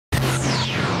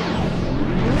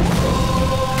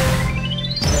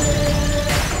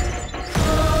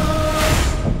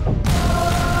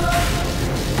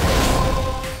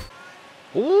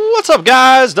up,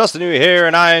 guys? Dustin Yewy here,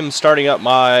 and I'm starting up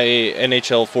my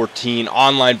NHL 14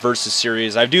 online versus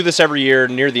series. I do this every year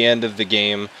near the end of the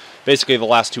game. Basically, the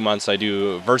last 2 months I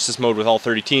do versus mode with all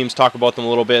 30 teams, talk about them a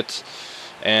little bit.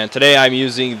 And today I'm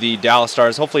using the Dallas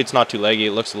Stars. Hopefully it's not too laggy.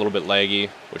 It looks a little bit laggy,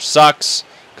 which sucks,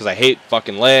 because I hate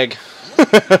fucking lag.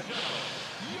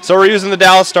 So we're using the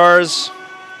Dallas Stars.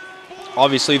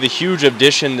 Obviously, the huge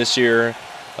addition this year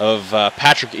of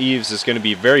Patrick Eves is going to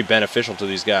be very beneficial to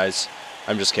these guys.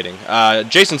 I'm just kidding.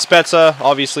 Jason Spezza,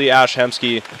 obviously, Ash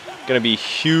Hemsky, going to be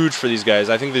huge for these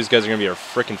guys. I think these guys are going to be a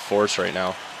freaking force right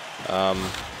now.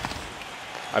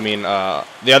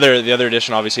 The other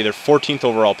addition, obviously, their 14th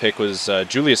overall pick was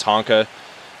Julius Honka.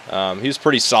 He was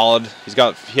pretty solid.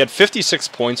 He had 56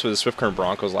 points with the Swift Current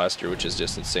Broncos last year, which is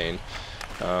just insane.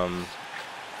 Yeah,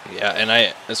 and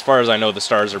as far as I know, the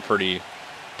Stars are pretty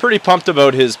pumped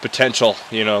about his potential,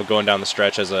 you know, going down the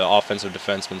stretch as an offensive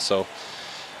defenseman. So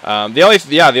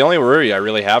the only worry I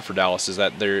really have for Dallas is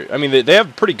that they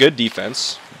have pretty good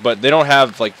defense, but they don't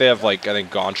have I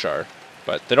think Gonchar,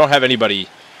 but they don't have anybody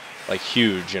like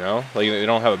huge, you know, like they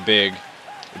don't have a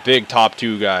big top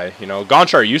 2 guy. You know,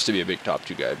 Gonchar used to be a big top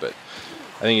 2 guy, but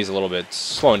I think he's a little bit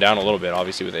slowing down a little bit,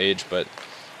 obviously with age, but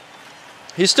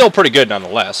he's still pretty good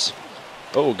nonetheless.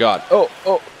 Oh god. Oh.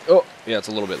 Yeah, it's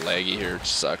a little bit laggy here, which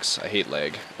sucks. I hate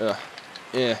lag.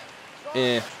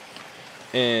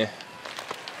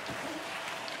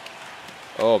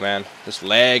 Oh man, this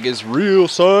lag is real,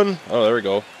 son. Oh, there we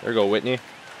go. There we go, Whitney.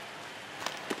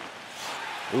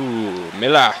 Ooh,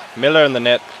 Miller in the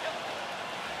net.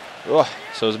 Oh,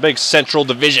 so it's a big Central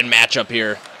Division matchup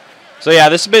here. So yeah,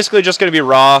 this is basically just going to be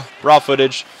raw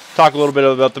footage. Talk a little bit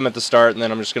about them at the start, and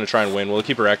then I'm just going to try and win. We'll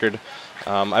keep a record.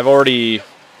 I've already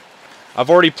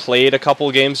played a couple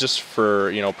of games just for,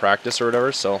 you know, practice or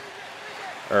whatever. So,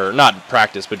 or not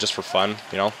practice, but just for fun,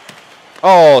 you know.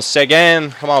 Oh,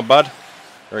 Seguin, come on, bud.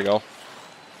 There we go.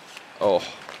 Oh,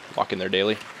 walk in there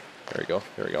daily. There we go.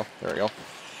 There we go. There we go.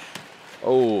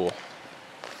 Oh.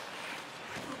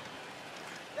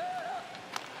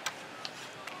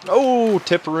 Oh,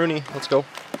 Tipperoonie. Let's go.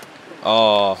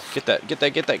 Oh, get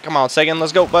that. Come on, Seguin.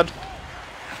 Let's go, bud.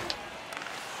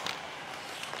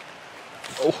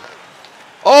 Oh.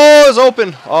 Oh, it's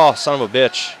open. Oh, son of a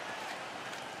bitch.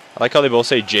 I like how they both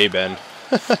say J-Ben.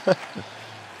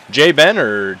 J-Ben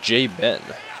or J-Ben?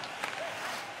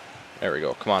 There we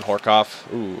go. Come on,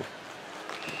 Horkoff. Ooh.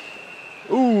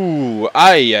 Ooh.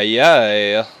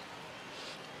 Ay.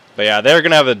 But yeah, they're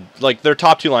going to have their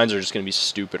top 2 lines are just going to be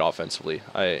stupid offensively.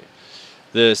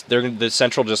 The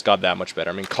Central just got that much better.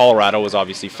 I mean, Colorado was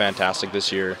obviously fantastic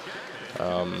this year.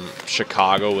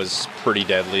 Chicago was pretty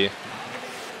deadly.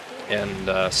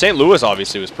 And St. Louis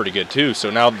obviously was pretty good too.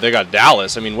 So now they got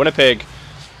Dallas. I mean, Winnipeg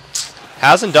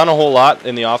hasn't done a whole lot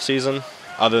in the offseason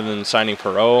other than signing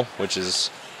Perreault, which is,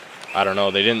 I don't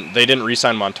know. They didn't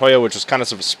re-sign Montoya, which was kind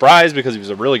of a surprise because he was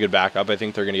a really good backup. I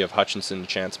think they're going to give Hutchinson a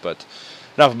chance, but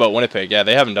enough about Winnipeg. Yeah,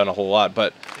 they haven't done a whole lot.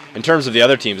 But in terms of the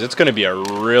other teams, it's going to be a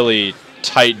really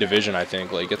tight division, I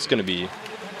think. Like, it's going to be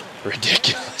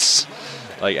ridiculous.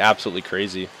 Like, absolutely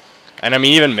crazy. And I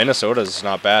mean, even Minnesota's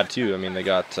not bad too. I mean, they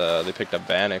picked up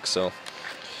Vanek, so.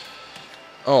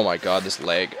 Oh my God, this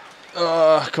leg.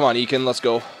 Come on, Eakin, let's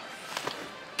go.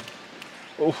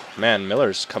 Oh man,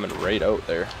 Miller's coming right out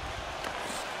there.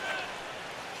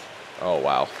 Oh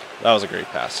wow, that was a great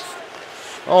pass.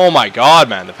 Oh my God,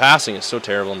 man, the passing is so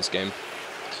terrible in this game.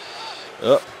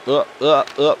 Up.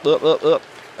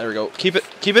 There we go. Keep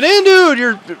it in, dude.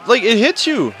 You're like, it hits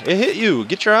you. It hit you.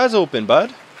 Get your eyes open,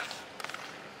 bud.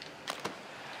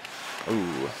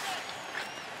 Ooh.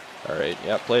 Alright,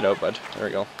 yeah, played out, bud. There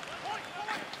we go.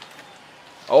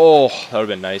 Oh, that would have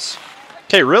been nice.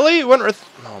 Okay, really?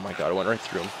 Oh my God, it went right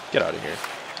through him. Get out of here.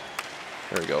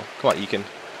 There we go. Come on, Eakin.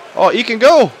 Oh, Eakin,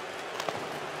 go!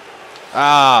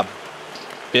 Ah,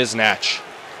 biznatch.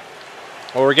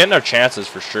 Well, we're getting our chances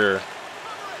for sure.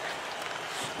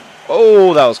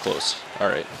 Oh, that was close.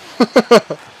 Alright.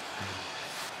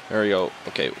 There we go.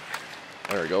 Okay.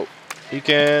 There we go.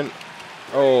 Eakin.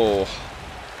 Oh,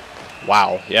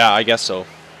 wow. Yeah, I guess so.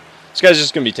 This guy's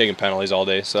just going to be taking penalties all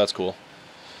day, so that's cool.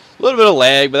 A little bit of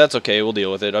lag, but that's okay. We'll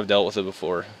deal with it. I've dealt with it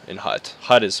before in Hut.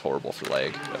 Hut is horrible for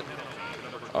lag. But...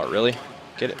 Oh, really?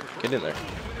 Get in there.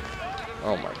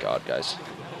 Oh, my God, guys.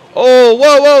 Oh,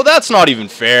 whoa. That's not even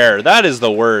fair. That is the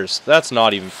worst. That's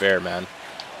not even fair, man.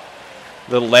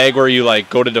 The lag where you, like,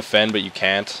 go to defend, but you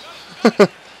can't.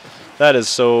 That is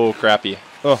so crappy.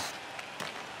 Oh.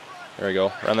 There we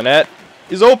go. Around the net.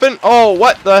 He's open. Oh,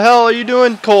 what the hell are you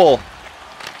doing, Cole?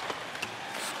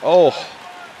 Oh.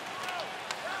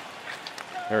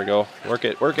 There we go. Work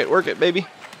it, baby.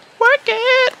 Work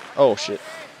it! Oh, shit.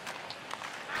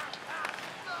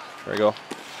 There we go.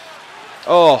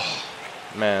 Oh,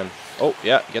 man. Oh,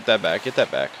 yeah, get that back. Get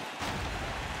that back.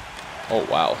 Oh,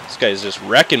 wow. This guy is just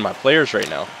wrecking my players right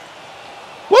now.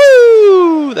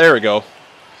 Woo! There we go.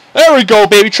 There we go,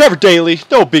 baby. Trevor Daley.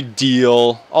 No big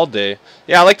deal. All day.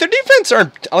 Yeah, like, their defense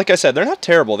aren't, like I said, they're not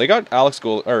terrible. They got Alex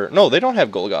no, they don't have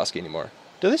Goligoski anymore.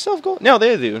 Do they still have Gol? No,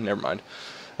 they do. Never mind.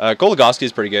 Goligoski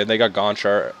is pretty good. They got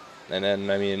Gonchar. And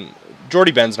then, I mean,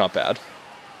 Jordy Ben's not bad.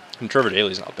 And Trevor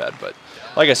Daley's not bad. But,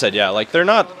 like I said, yeah, like, they're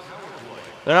not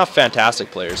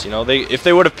fantastic players, you know. If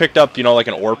they would have picked up, you know, like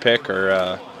an Orpik or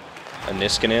a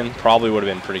Niskanen, probably would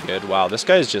have been pretty good. Wow, this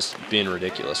guy is just being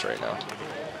ridiculous right now.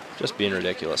 Just being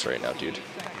ridiculous right now, dude.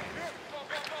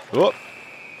 Whoop.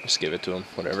 Just give it to him.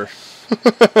 Whatever.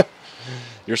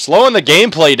 You're slowing the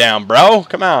gameplay down, bro.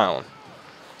 Come on.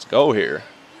 Let's go here.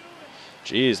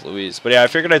 Jeez Louise. But yeah, I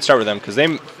figured I'd start with them because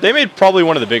they made probably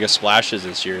one of the biggest splashes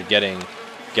this year getting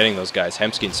those guys,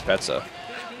 Hemsky and Spezza.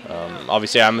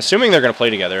 Obviously, I'm assuming they're going to play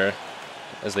together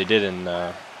as they did in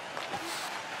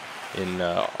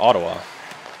Ottawa.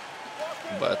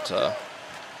 But,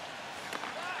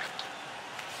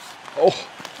 oh,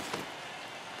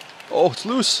 it's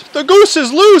loose. The goose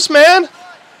is loose, man.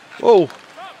 Whoa.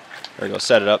 There we go.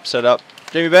 Set it up. Set it up.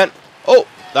 Jamie Benn. Oh,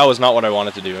 that was not what I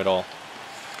wanted to do at all.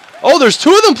 Oh, there's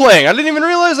two of them playing. I didn't even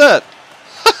realize that.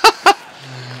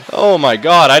 Oh, my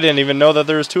God. I didn't even know that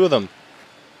there was two of them.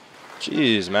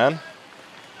 Jeez, man.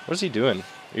 What is he doing?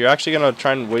 You're actually going to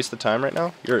try and waste the time right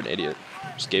now? You're an idiot.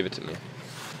 Just gave it to me.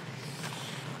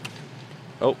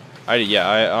 Oh,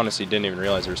 I honestly didn't even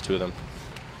realize there was two of them.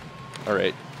 All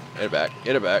right. Get it back.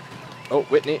 Get it back. Oh,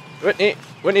 Whitney. Whitney.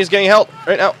 Whitney's getting help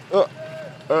right now.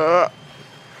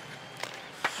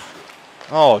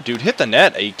 Oh, dude. Hit the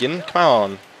net, Aiken. Come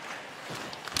on.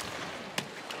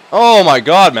 Oh, my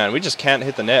God, man. We just can't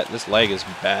hit the net. This leg is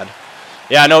bad.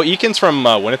 Yeah, no, Eakin's from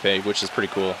Winnipeg, which is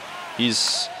pretty cool.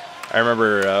 I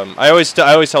remember, I always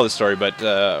tell this story, but,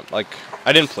 like,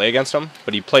 I didn't play against him,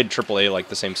 but he played AAA, like,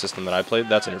 the same system that I played.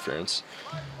 That's interference.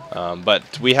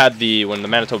 But we had when the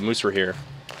Manitoba Moose were here,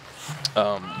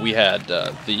 we had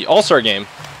the All-Star game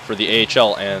for the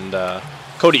AHL, and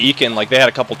Cody Eakin, like, they had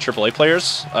a couple AAA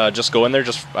players just go in there,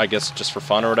 I guess, just for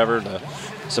fun or whatever, to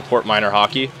support minor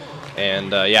hockey.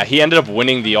 And, yeah, he ended up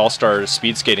winning the All-Star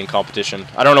speed skating competition.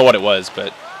 I don't know what it was,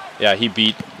 but, yeah, he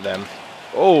beat them.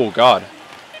 Oh, God.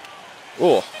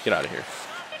 Oh, get out of here.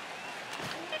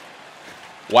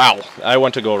 Wow. I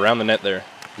went to go around the net there,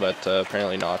 but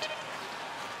apparently not.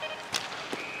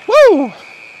 Woo!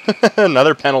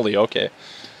 Another penalty, okay.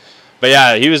 But,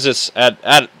 yeah, he was just,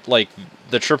 at like,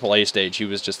 the AAA stage, he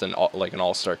was just an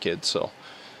all-star kid, so,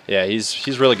 yeah,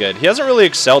 he's really good. He hasn't really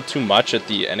excelled too much at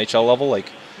the NHL level, like,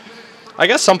 I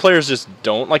guess some players just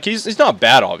don't. Like, he's not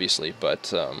bad, obviously,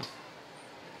 but,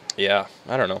 yeah,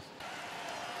 I don't know.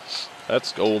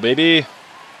 Let's go, baby.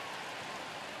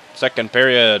 Second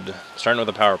period. Starting with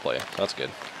a power play. That's good.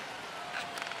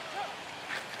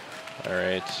 All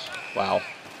right. Wow.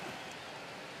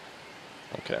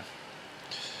 Okay.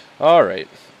 All right.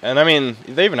 And, I mean,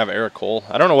 they even have Eric Cole.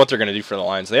 I don't know what they're going to do for the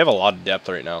lines. They have a lot of depth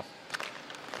right now.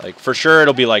 Like, for sure,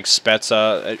 it'll be like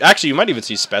Spezza. Actually, you might even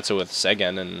see Spezza with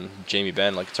Seguin and Jamie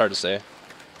Benn. Like, it's hard to say.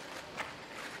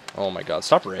 Oh, my God.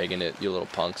 Stop ragging it, you little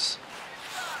punks.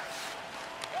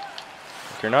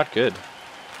 Like, you're not good.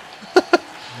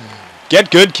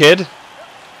 Get good, kid.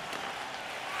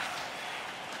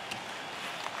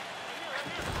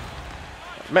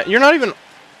 Man, you're not even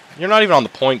on the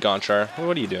point, Gonchar.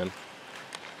 What are you doing?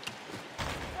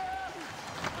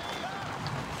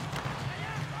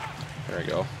 There we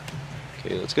go.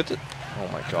 Okay, let's get the... Oh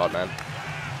my God, man.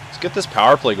 Let's get this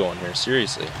power play going here,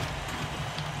 seriously.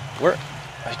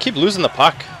 I keep losing the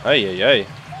puck. Ay, ay, ay.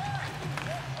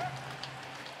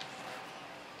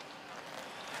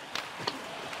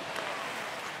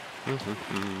 There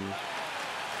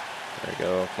we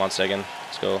go. Come on, Seguin.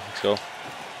 Let's go. Let's go.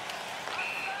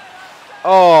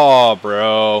 Oh,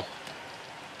 bro.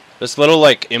 This little,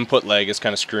 like, input lag is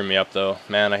kind of screwing me up, though.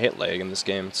 Man, I hate lag in this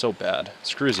game. It's so bad. It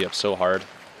screws you up so hard.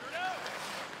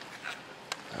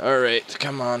 Alright,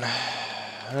 come on.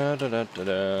 There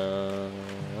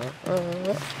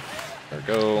we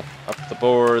go. Up the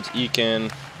boards.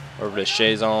 Eakin. Over to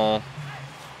Chazon.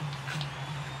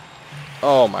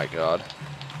 Oh, my God.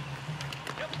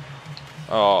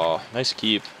 Oh, nice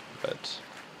keep, but...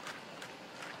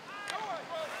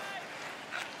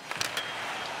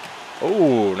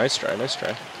 Oh, nice try, nice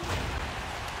try.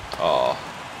 Oh.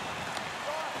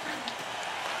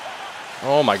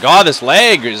 Oh my God, this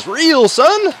lag is real,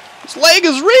 son! This lag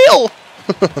is real!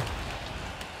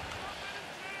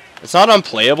 It's not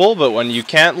unplayable, but when you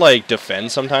can't, like,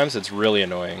 defend sometimes, it's really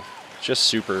annoying. Just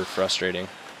super frustrating.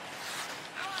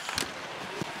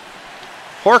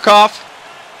 Horkoff!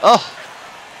 Oh!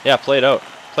 Yeah, play it out.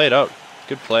 Play it out.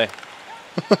 Good play.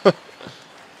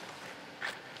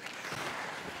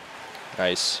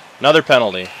 Nice. Another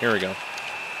penalty. Here we go.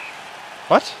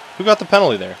 What? Who got the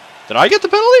penalty there? Did I get the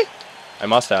penalty? I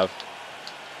must have.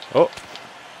 Oh.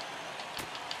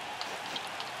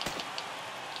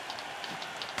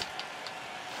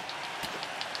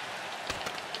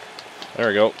 There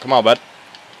we go. Come on, bud.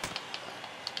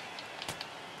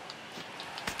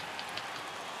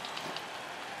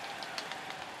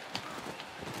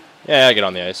 Yeah, get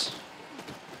on the ice.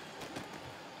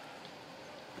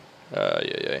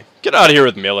 Yeah. Get out of here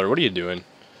with Miller. What are you doing?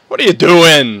 What are you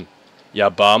doing? Ya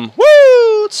bum.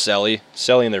 Woo! It's Selly.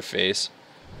 Selly in their face.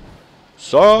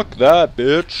 Suck that,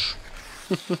 bitch.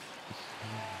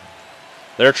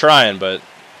 They're trying, but...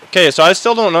 Okay, so I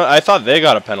still don't know. I thought they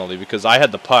got a penalty because I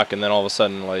had the puck, and then all of a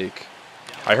sudden, like...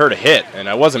 I heard a hit, and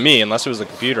it wasn't me, unless it was the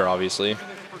computer, obviously.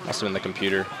 Must have been the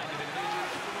computer.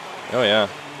 Oh, yeah.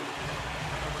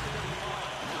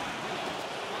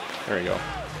 There we go.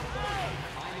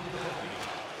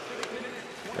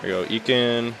 There we go.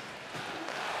 Eakin.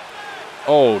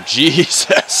 Oh,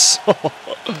 Jesus.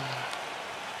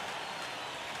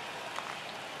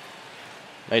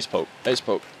 Nice poke. Nice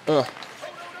poke. Ugh.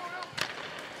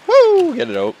 Woo! Get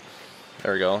it out.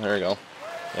 There we go. There we go.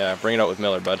 Yeah, bring it out with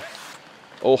Miller, bud.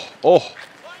 Oh. Oh.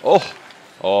 Oh.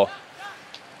 Oh.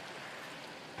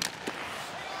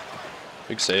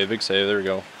 Big save. Big save. There we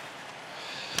go.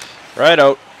 Right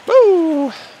out.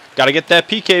 Woo! Gotta get that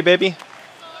PK, baby.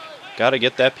 Gotta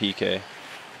get that PK.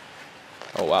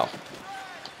 Oh, wow.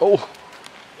 Oh!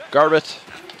 Garbage.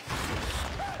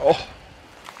 Oh.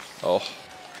 Oh.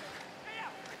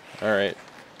 Alright.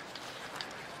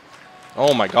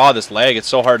 Oh my god, this leg, it's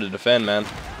so hard to defend, man.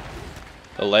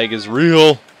 The leg is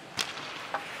real.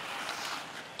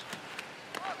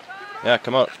 Yeah,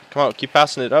 come out. Come out. Keep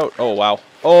passing it out. Oh, wow.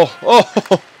 Oh! Oh!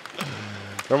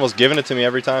 They're almost giving it to me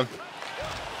every time.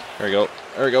 There we go.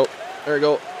 There we go. There we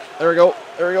go. There we go.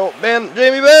 There we go. Ben.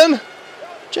 Jamie Ben.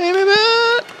 Jamie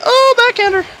Ben. Oh,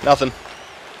 backhander. Nothing.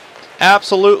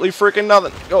 Absolutely freaking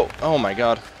nothing. Go. Oh, my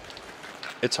God.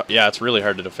 Yeah, it's really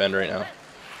hard to defend right now.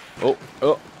 Oh.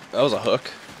 Oh. That was a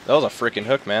hook. That was a freaking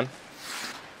hook, man.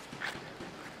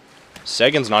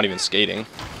 Sagan's not even skating.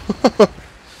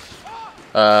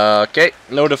 Okay.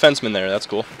 No defenseman there. That's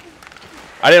cool.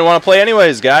 I didn't want to play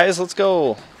anyways, guys. Let's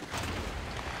go.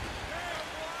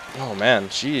 Oh, man.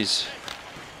 Jeez.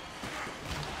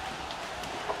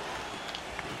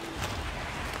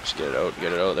 Just get it out.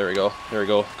 Get it out. There we go. There we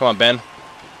go. Come on, Ben.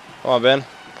 Come on, Ben.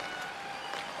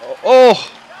 Oh.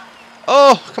 Oh.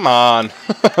 Oh, come on.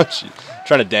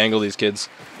 Trying to dangle these kids.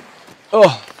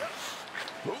 Oh.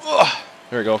 Oh.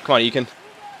 There we go. Come on, Eakin.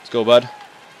 Let's go, bud.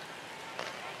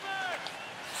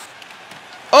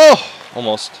 Oh.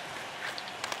 Almost.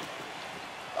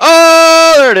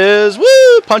 Oh, there it is.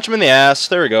 Woo! Punch him in the ass.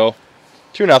 There we go.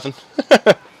 2-0.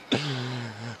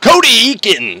 Cody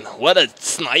Eakin. What a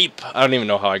snipe. I don't even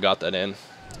know how I got that in.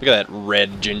 Look at that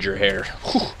red ginger hair.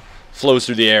 Whew. Flows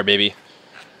through the air, baby.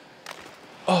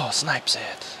 Oh, snipes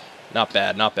it. Not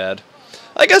bad, not bad.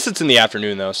 I guess it's in the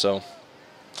afternoon, though, so a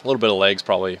little bit of legs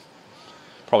probably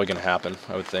going to happen,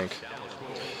 I would think.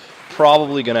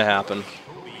 Probably going to happen.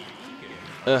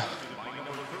 Oh,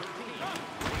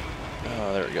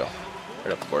 there we go.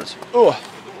 Right up the boards. Oh.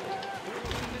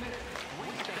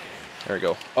 There we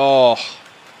go. Oh.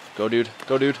 Go, dude.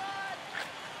 Go, dude.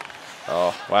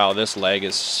 Oh, wow. This leg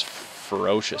is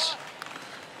ferocious.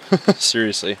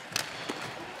 Seriously.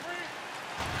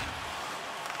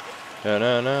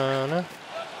 Na-na-na-na.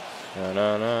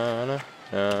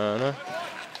 Na-na-na-na.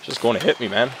 Just going to hit me,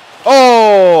 man.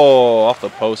 Oh! Off the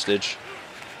postage.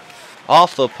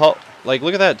 Off the Like,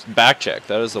 look at that back check.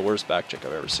 That is the worst back check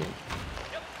I've ever seen.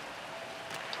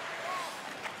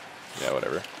 Yeah,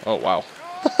 whatever. Oh, wow.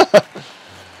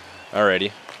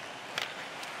 Alrighty.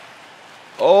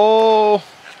 Oh!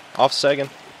 Off Sagan.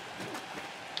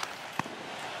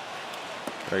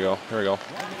 There we go. There we go.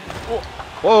 Whoa.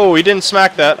 Whoa, he didn't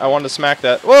smack that. I wanted to smack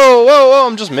that. Whoa, whoa, whoa.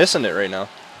 I'm just missing it right now.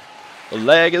 The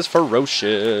leg is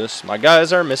ferocious. My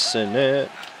guys are missing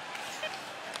it.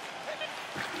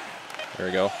 There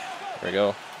we go. There we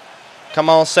go. Come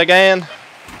on, Sagan.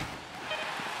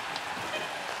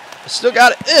 I still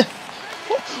got it.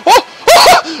 Oh,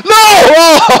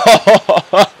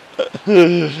 oh,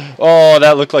 no! Oh,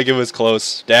 that looked like it was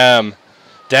close. Damn.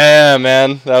 Damn,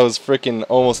 man. That was freaking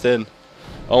almost in.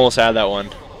 Almost had that one.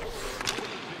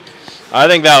 I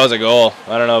think that was a goal.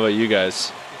 I don't know about you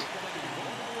guys.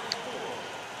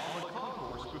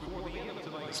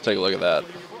 Let's take a look at that.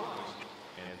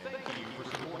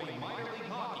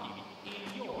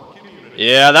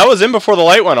 Yeah, that was in before the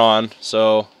light went on,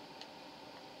 so...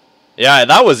 Yeah,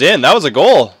 that was in. That was a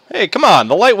goal. Hey, come on.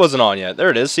 The light wasn't on yet. There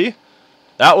it is, see?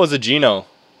 That was a Gino.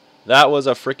 That was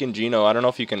a freaking Gino. I don't know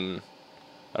if you can...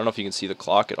 I don't know if you can see the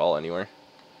clock at all anywhere.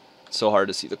 It's so hard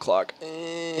to see the clock.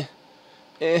 Oh,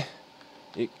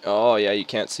 yeah, you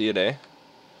can't see it, eh?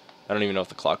 I don't even know if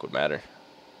the clock would matter.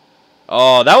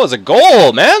 Oh, that was a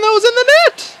goal, man. That was in the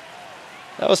net.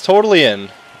 That was totally in.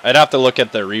 I'd have to look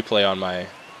at the replay on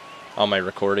my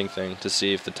recording thing to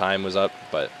see if the time was up,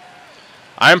 but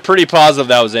I'm pretty positive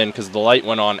that was in because the light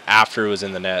went on after it was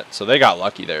in the net, so they got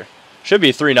lucky there. Should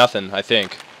be 3-0, I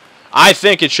think. I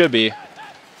think it should be.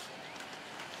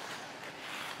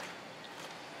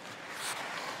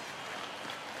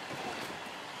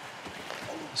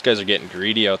 These guys are getting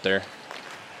greedy out there.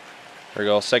 There we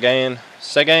go. Seguin.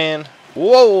 Seguin.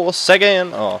 Whoa,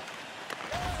 Seguin. Oh.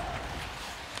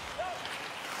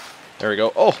 There we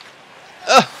go. Oh.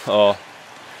 Oh.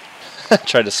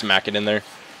 Tried to smack it in there.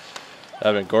 That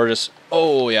would have been gorgeous.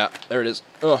 Oh, yeah. There it is.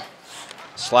 Oh.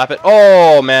 Slap it.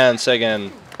 Oh, man.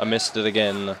 Seguin. I missed it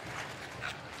again.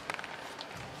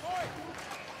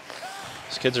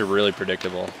 These kids are really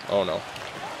predictable. Oh, no.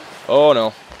 Oh,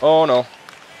 no. Oh, no.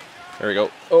 There we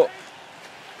go. Oh.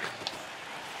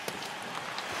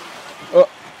 Oh.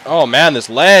 Oh, man. This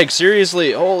lag.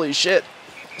 Seriously. Holy shit.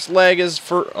 This lag is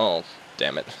for... Oh,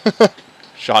 damn it.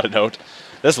 Shot it out.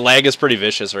 This lag is pretty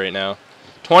vicious right now.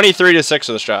 23-6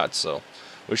 of the shots, so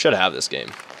we should have this game.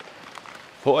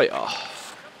 Boy, oh.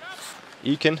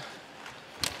 Eakin.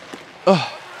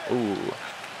 Oh. Ooh.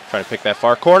 Trying to pick that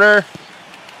far corner.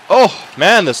 Oh,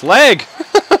 man, this lag.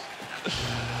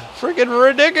 Freaking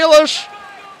ridiculous.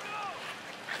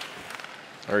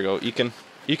 There we go. Eakin.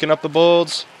 Eakin up the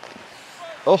bolts.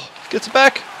 Oh, gets it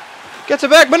back. Gets it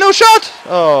back, but no shot.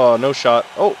 Oh, no shot.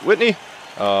 Oh, Whitney.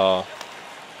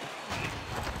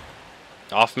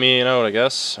 Off me and out, I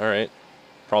guess. All right.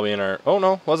 Probably in our... Oh,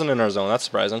 no. Wasn't in our zone. That's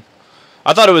surprising.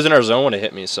 I thought it was in our zone when it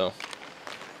hit me, so...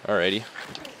 Alrighty.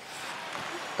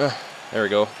 There we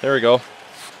go. There we go.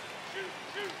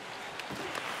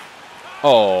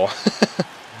 Oh.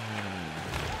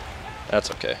 That's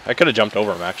okay. I could have jumped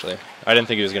over him, actually. I didn't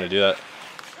think he was going to do that.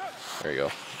 There you go.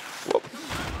 Whoop.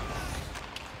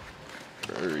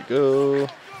 There we go.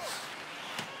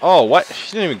 Oh, what?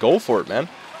 He didn't even go for it, man.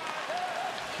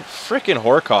 Frickin'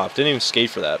 Horkoff didn't even skate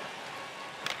for that.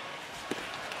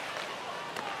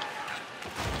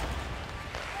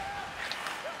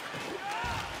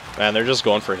 Man, they're just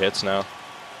going for hits now.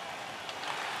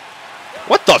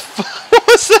 What the f... What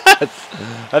was that?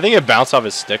 I think it bounced off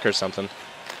his stick or something.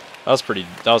 That was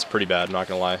pretty bad, I'm not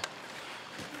gonna lie.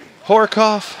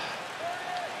 Horkoff.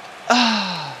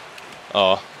 Ah.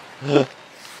 Oh.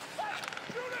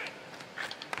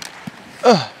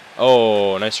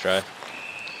 Oh, nice try.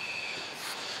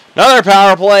 Another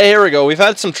power play. Here we go. We've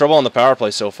had some trouble on the power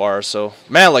play so far. So,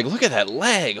 man, like, look at that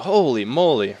lag. Holy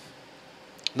moly.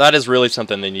 That is really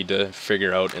something they need to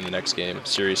figure out in the next game.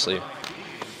 Seriously.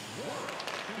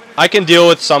 I can deal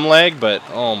with some lag, but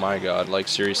oh my god. Like,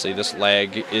 seriously, this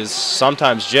lag is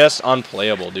sometimes just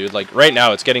unplayable, dude. Like, right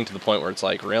now, it's getting to the point where it's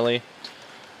like, really?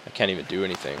 I can't even do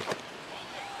anything.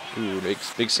 Ooh,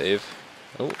 big save.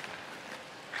 Oh.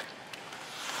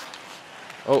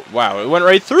 Oh, wow. It went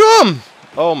right through him!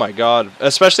 Oh my god.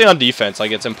 Especially on defense.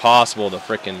 Like, it's impossible to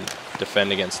frickin'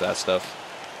 defend against that stuff.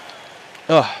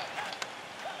 Ugh.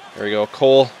 There we go.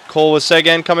 Cole. Cole with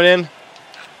Seguin coming in.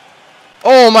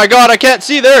 Oh my god, I can't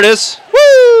see. There it is.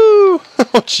 Woo!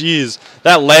 Oh, jeez.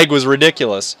 That leg was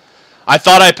ridiculous. I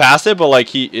thought I passed it, but,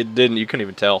 like, it didn't. You couldn't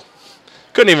even tell.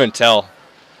 Couldn't even tell.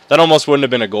 That almost wouldn't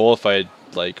have been a goal if I,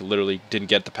 like, literally didn't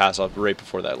get the pass off right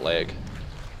before that leg.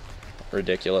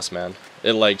 Ridiculous, man.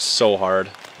 It lagged so hard.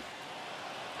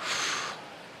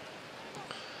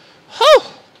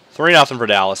 3-0 for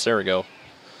Dallas. There we go.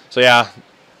 So, yeah.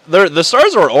 The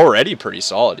Stars are already pretty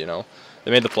solid, you know.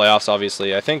 They made the playoffs,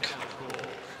 obviously. I think...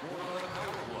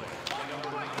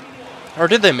 Or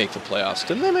did they make the playoffs?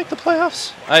 Didn't they make the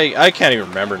playoffs? I can't even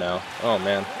remember now. Oh,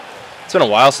 man. It's been a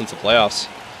while since the playoffs.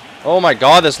 Oh, my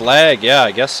God, this lag. Yeah,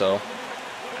 I guess so.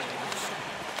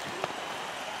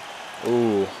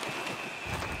 Ooh.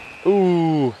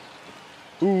 Ooh.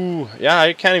 Ooh. Yeah,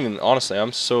 I can't even... Honestly,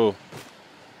 I'm so...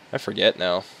 I forget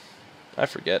now. I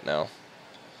forget now.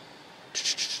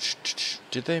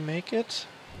 Did they make it?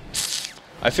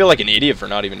 I feel like an idiot for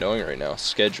not even knowing right now.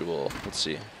 Schedule. Let's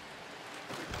see.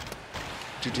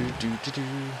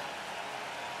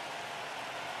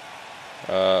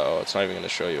 Oh, it's not even going to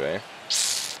show you, eh?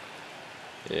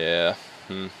 Yeah.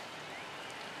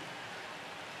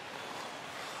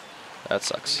 That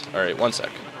sucks. Alright, one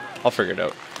sec. I'll figure it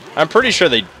out. I'm pretty sure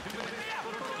they...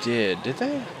 did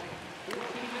they?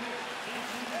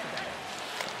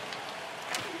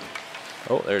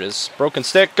 Oh, there it is. Broken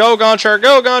stick. Go, Gonchar.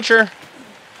 Go, Gonchar.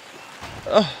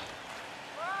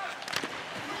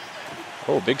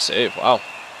 Oh, big save. Wow.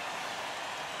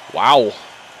 Wow.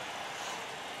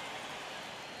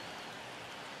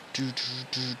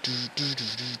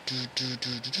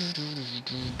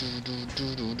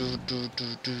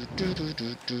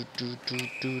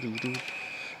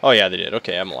 Oh yeah, they did.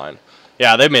 Okay, I'm lying.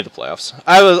 Yeah, they made the playoffs.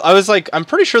 I was like, I'm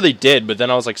pretty sure they did, but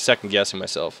then I was like second guessing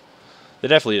myself. They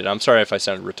definitely did. I'm sorry if I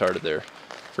sounded retarded there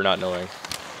for not knowing.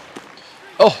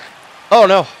 Oh! Oh,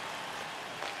 no!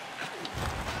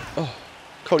 Oh,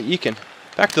 Cody Eakin.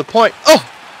 Back to the point.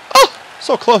 Oh! Oh!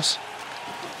 So close.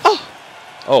 Oh!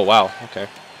 Oh, wow. Okay.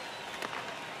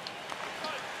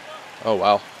 Oh,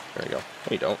 wow. There we go. No,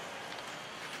 you don't.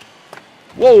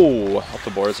 Whoa! Off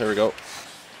the boards. There we go.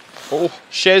 Oh,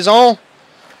 Chazon!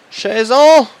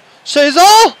 Chazon!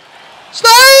 Chazon!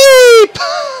 Snipe!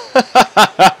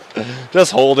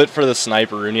 Just hold it for the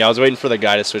sniper, Rooney. I was waiting for the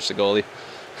guy to switch the goalie.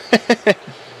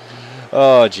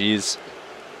 Oh, jeez.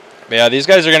 Yeah, these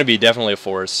guys are going to be definitely a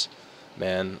force.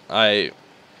 Man,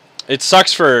 it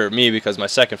sucks for me because my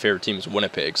second favorite team is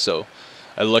Winnipeg, so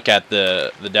I look at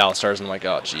the Dallas Stars and I'm like,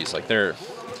 oh, jeez, like they're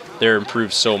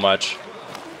improved so much.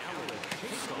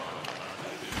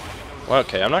 Well,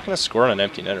 okay, I'm not going to score on an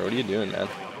empty netter. What are you doing, man?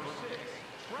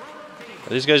 Are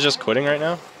these guys just quitting right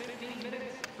now?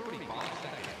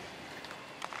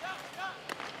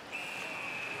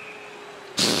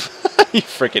 You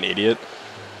freaking idiot.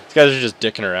 These guys are just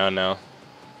dicking around now.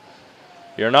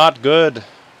 You're not good.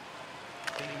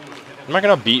 I'm not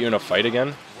going to beat you in a fight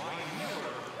again.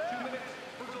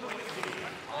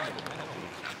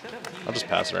 I'll just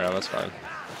pass it around, that's fine.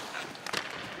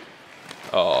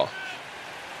 Oh.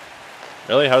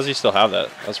 Really? How does he still have that?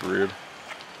 That's rude.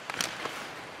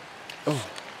 Oh.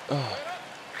 Oh.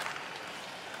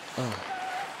 Oh.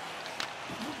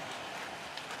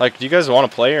 Like, do you guys want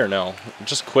to play or no?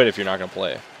 Just quit if you're not going to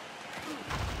play.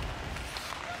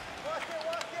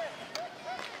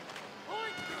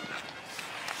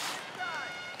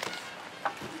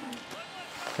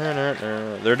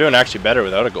 They're doing actually better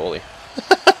without a goalie.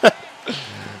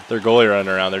 Their goalie running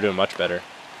around, they're doing much better.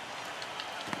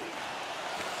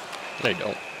 No, you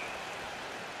don't.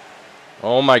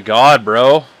 Oh my god,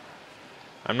 bro.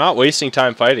 I'm not wasting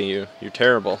time fighting you. You're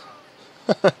terrible.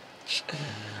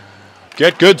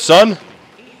 Get good, son.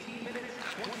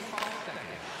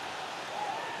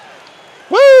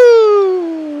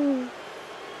 Woo!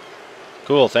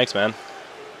 Cool, thanks, man.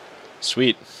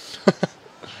 Sweet.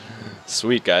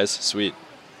 Sweet, guys. Sweet.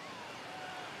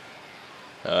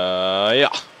 Yeah.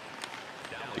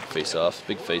 Big face off.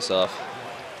 Big face off.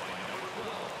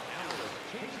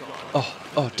 Oh,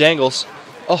 oh, dangles.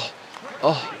 Oh,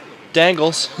 oh,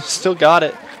 dangles. Still got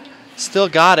it. Still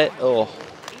got it. Oh.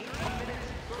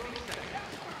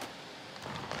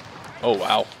 Oh,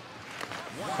 wow.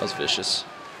 That was vicious.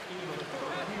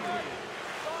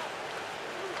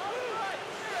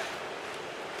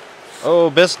 Oh,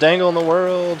 best dangle in the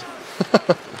world.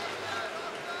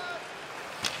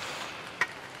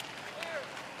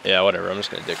 Yeah, whatever. I'm just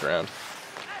going to dick around.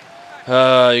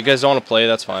 You guys don't want to play?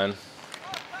 That's fine.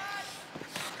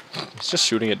 He's just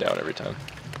shooting it down every time.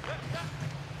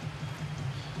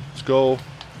 Let's go.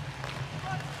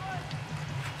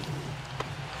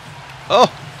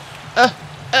 Oh!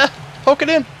 Poke it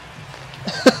in!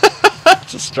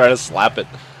 Just try to slap it.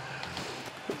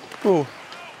 Ooh.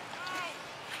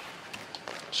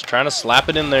 Just trying to slap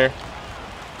it in there.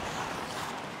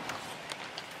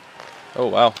 Oh,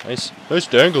 wow. Nice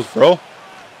dangles, bro.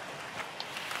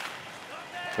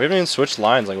 We haven't even switched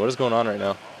lines. Like, what is going on right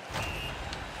now?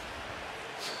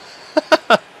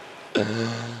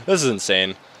 This is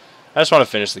insane. I just want to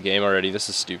finish the game already. This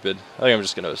is stupid. I think I'm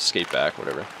just going to skate back,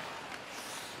 whatever.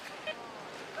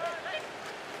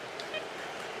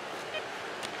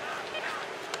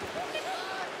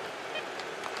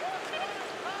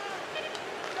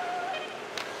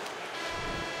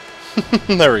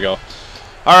 There we go.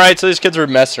 Alright, so these kids were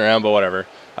messing around, but whatever.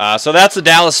 So that's the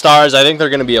Dallas Stars. I think they're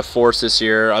going to be a force this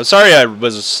year. I'm sorry I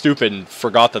was stupid and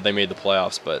forgot that they made the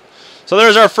playoffs, but... So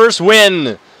there's our first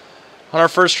win! On our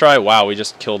first try. Wow, we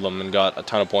just killed them and got a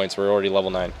ton of points. We're already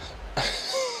level 9.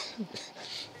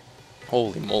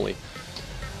 Holy moly.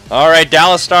 Alright,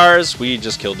 Dallas Stars. We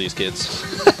just killed these kids.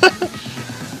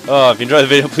 Oh, if you enjoyed the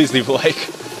video, please leave a like.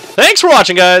 Thanks for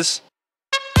watching, guys!